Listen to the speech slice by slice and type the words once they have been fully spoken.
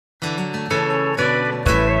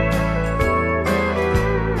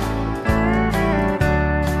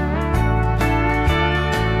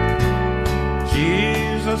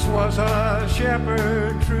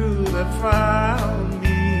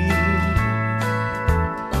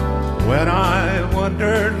when I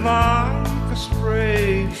wandered like a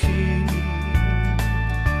stray sheep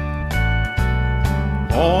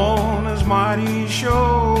on his mighty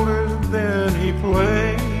shoulders, then he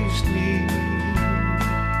placed me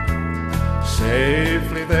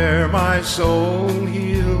safely there. My soul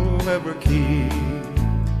he'll ever keep,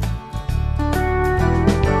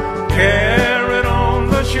 carried on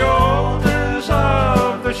the shoulders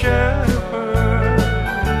of the shepherd.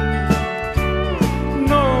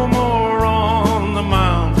 No more on the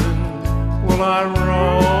mountain will I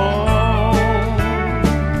roam,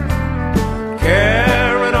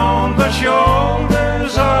 carried on the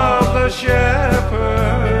shoulders of the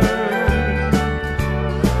shepherd.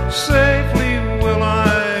 Safely will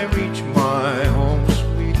I reach my home,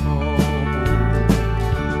 sweet home.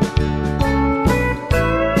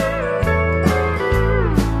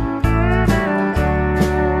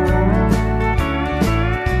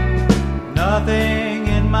 Nothing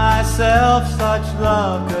in myself such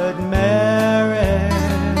love could merit.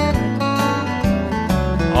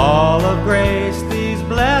 All of grace, these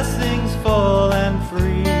blessings full and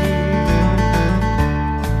free.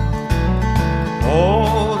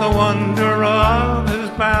 Oh, the wonder of his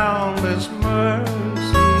boundless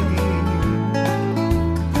mercy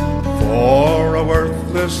for a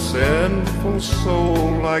worthless, sinful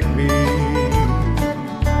soul like me.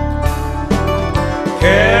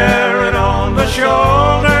 Carried on the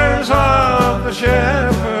shoulders of the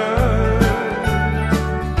shepherd,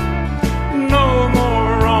 no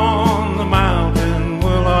more on the mountain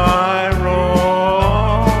will I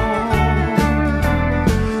roam,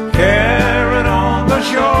 carried on the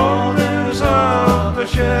shoulders